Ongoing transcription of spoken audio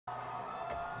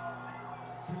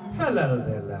Hello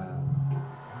there, love.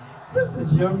 This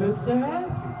is your Mr.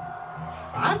 Happy.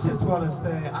 I just want to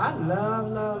say I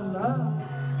love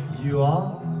you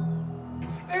all.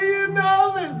 And you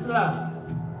know this, love.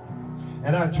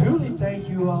 And I truly thank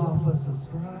you all for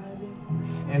subscribing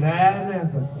and adding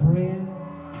as a friend.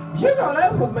 You know,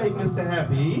 that's what makes Mr.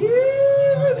 Happy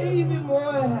even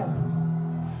more happy.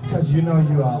 Because you know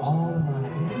you are all of my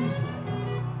enemies.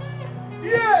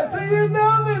 Yeah, so you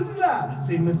know this now.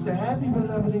 See, Mr. Happy,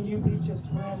 beloved, and you be just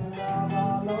spreading love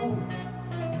all over.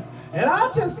 And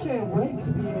I just can't wait to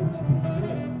be able to be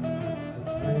there to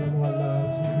spread more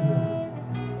love to you all.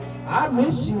 I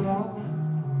miss you all.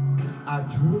 I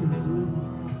truly do.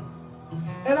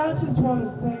 And I just want to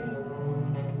say,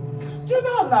 do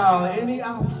not allow any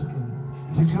obstacles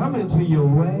to come into your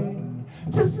way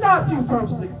to stop you from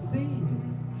succeeding.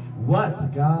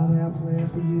 What God have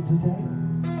planned for you today?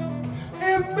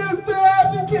 If Mr.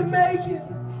 Happy can make it,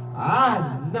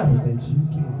 I know that you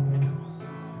can.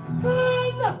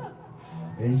 I know.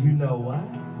 And you know what?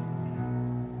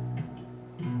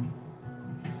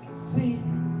 See,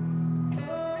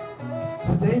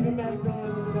 the David Mack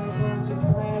band in the background just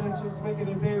playing and just making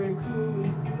it very cool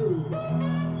and smooth.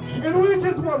 And we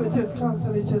just want to just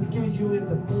constantly just get you in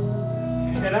the mood.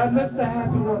 And I, Mr.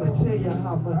 Happy, want to tell you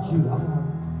how much you are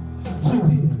to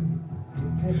him.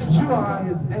 You are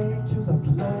his angels of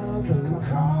love and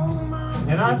light.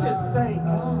 And I just thank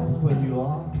God for you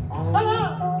all.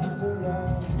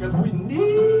 Because we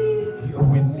need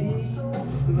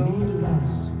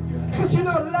love. Because you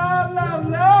know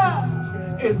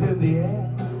love is in the air.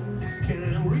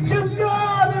 Because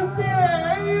God is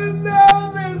here. You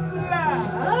know this love.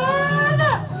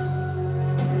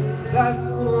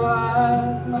 That's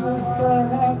why I'm so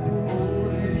happy.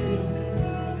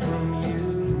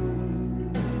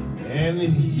 And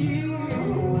you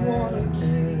wanna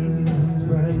kiss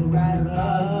right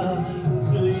love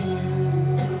to you.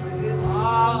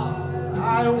 Oh, I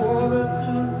wanna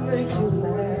just make you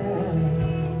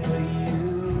laugh for you.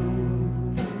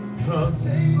 'Cause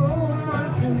so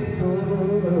much is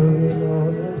going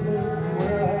on in this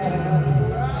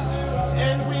world.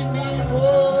 And we need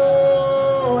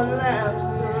more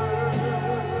laughter.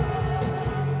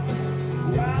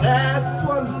 That's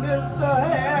what Mr.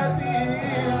 Happy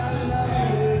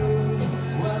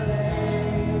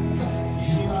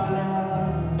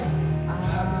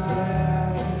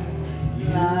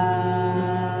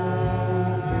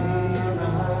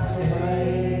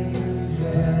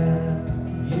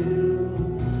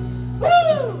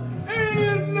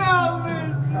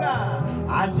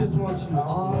I just want you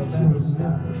all to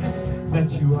remember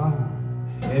that you are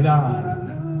and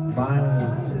I'm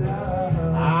mine.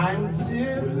 I'm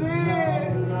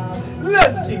Tiffany.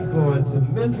 Let's keep going to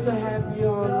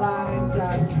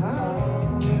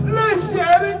Mrhappyonline.com. Let's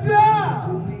shut it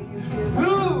down.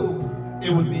 Soon.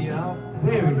 It will be out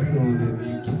very soon if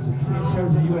you get the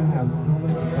t-shirt. You will have so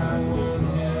much fun.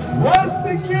 Once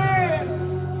again.